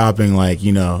all your shopping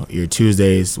your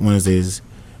Tuesdays, Wednesdays,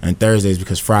 and Thursdays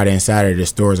because Friday and Saturday the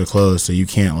stores are closed, so you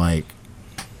can't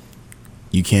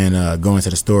go into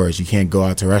the stores. You can't go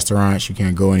out to restaurants. You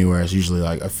can't go anywhere. It's usually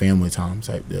a family time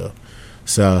type deal.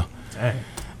 So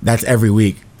that's every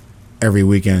week, every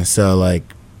weekend. So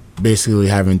basically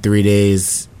having 3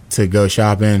 days to go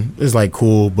shopping is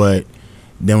cool, but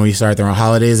then when you start throwing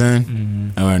holidays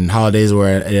in, and holidays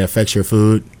where it affects your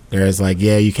food, there's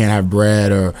you can't have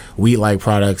bread or wheat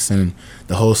products, and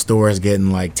the whole store is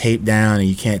getting taped down, and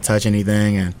you can't touch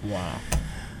anything. And Wow.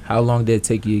 How long did it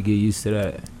take you to get used to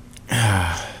that?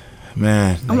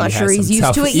 man, I'm not You sure had he's some used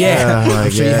tough- to it yet. Yeah, Yeah,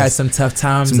 I'm sure you yes. had some tough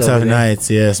times. some over tough there. nights.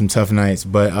 Yeah, some tough nights.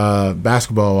 But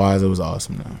basketball wise, it was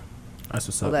awesome though. That's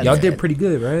what's Well, up. that's Y'all good. did pretty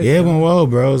good, right? Yeah, it went well,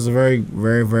 bro. It was a very,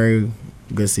 very, very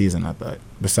good season, I thought.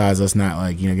 Besides us not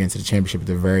getting to the championship at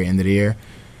the very end of the year,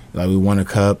 we won a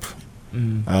cup.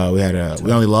 Mm.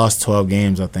 We only lost 12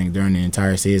 games, I think, during the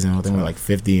entire season. I think we were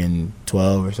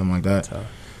 50-12 or something like that. Tough.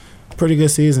 Pretty good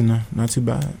season, though. Not too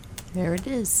bad. There it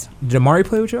is. Did Amari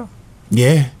play with y'all?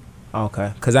 Yeah,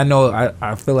 Okay, because I know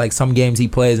I feel some games he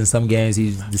plays and some games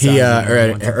he's he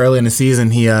early in the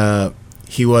season he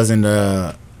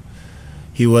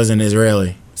wasn't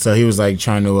Israeli, so he was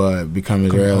trying to become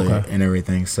Israeli and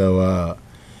everything. So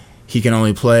he can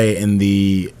only play in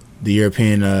the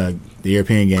European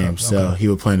games. So he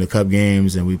would play in the cup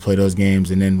games, and we play those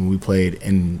games. And then when we played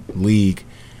in league,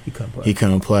 he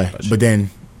couldn't play. But then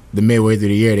the midway through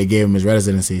the year, they gave him his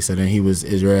residency, so then he was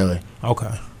Israeli.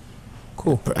 Okay.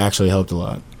 Cool. Actually helped a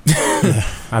lot. Yeah,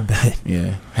 I bet.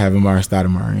 Yeah, having Mark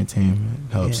Stoudemire on your team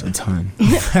helps a ton.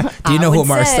 Do you know who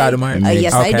Mark say- Stoudemire is?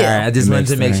 yes, I do. All right, I just wanted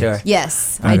to make sure.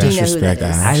 Yes, I do know who that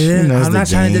is. I'm not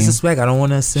trying to disrespect. I don't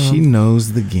want to assume. She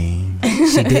knows the game.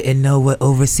 She didn't know what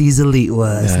overseas elite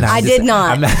was. Yes. Nah, I did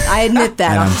not. I admit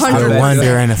that. And I'm still 100%.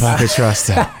 wondering if I could trust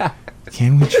her.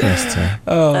 Can we trust her?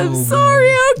 I'm sorry.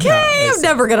 Okay, I'm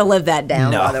never gonna live that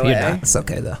down. by the No, way. you're not. It's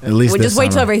okay though. At least We this just wait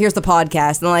till summer. everybody hears the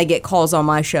podcast, and then I get calls on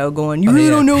my show going, "You really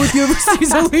don't know what the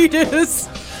overseas elite is."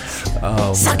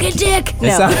 Oh, Suck a dick.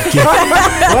 It's No.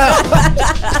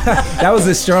 that was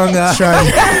a strong.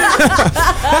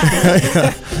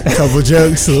 Couple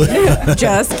jokes.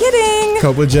 Just kidding.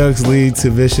 Couple jokes lead to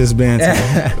vicious banter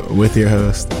with your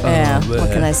host. Yeah,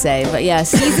 what can I say? But yeah,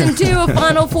 season 2 of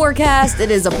Final Forecast,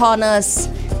 it is upon us.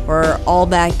 We're all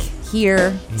back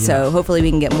here, so hopefully we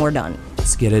can get more done.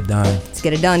 Let's get it done. Let's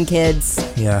get it done, kids.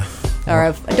 Yeah. All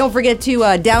right, don't forget to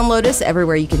download us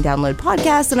everywhere you can download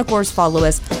podcasts, and of course follow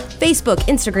us Facebook,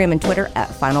 Instagram, and Twitter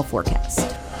at Final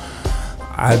Forecast.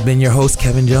 I've been your host,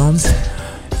 Kevin Jones,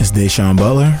 It's Deshaun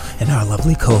Butler. and our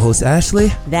lovely co-host,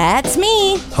 Ashley. That's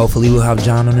me. Hopefully we'll have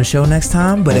John on the show next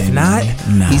time, but if not,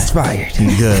 Nah. he's fired.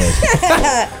 Good.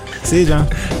 See you, John.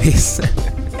 Peace.